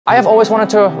I have always wanted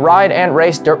to ride and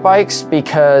race dirt bikes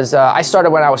because I started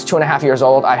when I was 2.5 years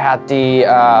old. I had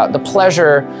the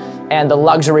pleasure and the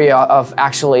luxury of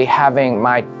actually having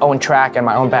my own track in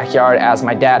my own backyard as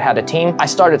my dad had a team. I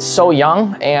started so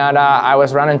young and I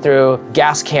was running through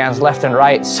gas cans left and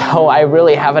right, so I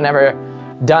really haven't ever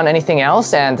done anything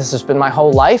else, and this has been my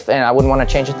whole life and I wouldn't want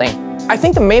to change a thing. I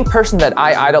think the main person that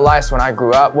I idolized when I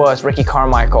grew up was Ricky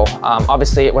Carmichael.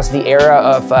 Obviously it was the era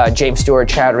of James Stewart,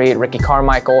 Chad Reed, Ricky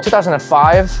Carmichael.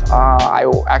 2005,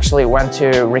 I actually went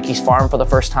to Ricky's farm for the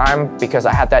first time because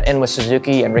I had that in with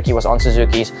Suzuki and Ricky was on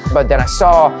Suzuki's. But then I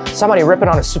saw somebody rip it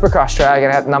on a Supercross track and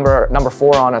it had number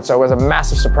 4 on it, so it was a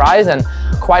massive surprise. And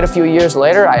quite a few years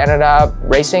later, I ended up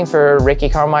racing for Ricky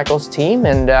Carmichael's team,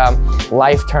 and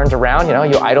life turns around. You know,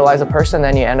 you idolize a person,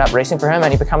 then you end up racing for him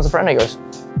and he becomes a friend of yours.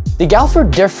 The Galfer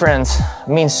difference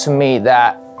means to me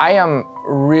that I am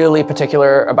really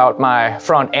particular about my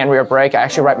front and rear brake. I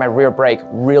actually ride my rear brake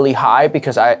really high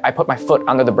because I put my foot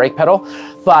under the brake pedal,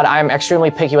 but I'm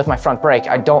extremely picky with my front brake.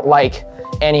 I don't like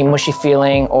any mushy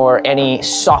feeling or any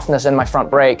softness in my front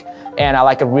brake, and I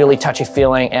like a really touchy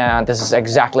feeling, and this is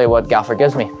exactly what Galfer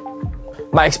gives me.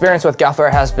 My experience with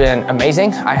Galfer has been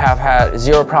amazing. I have had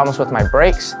 0 problems with my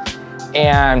brakes,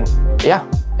 and yeah,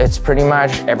 it's pretty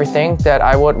much everything that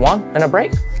I would want in a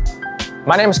brake.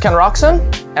 My name is Roczen,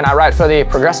 and I ride for the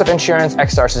Progressive Insurance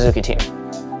X-Star Suzuki team.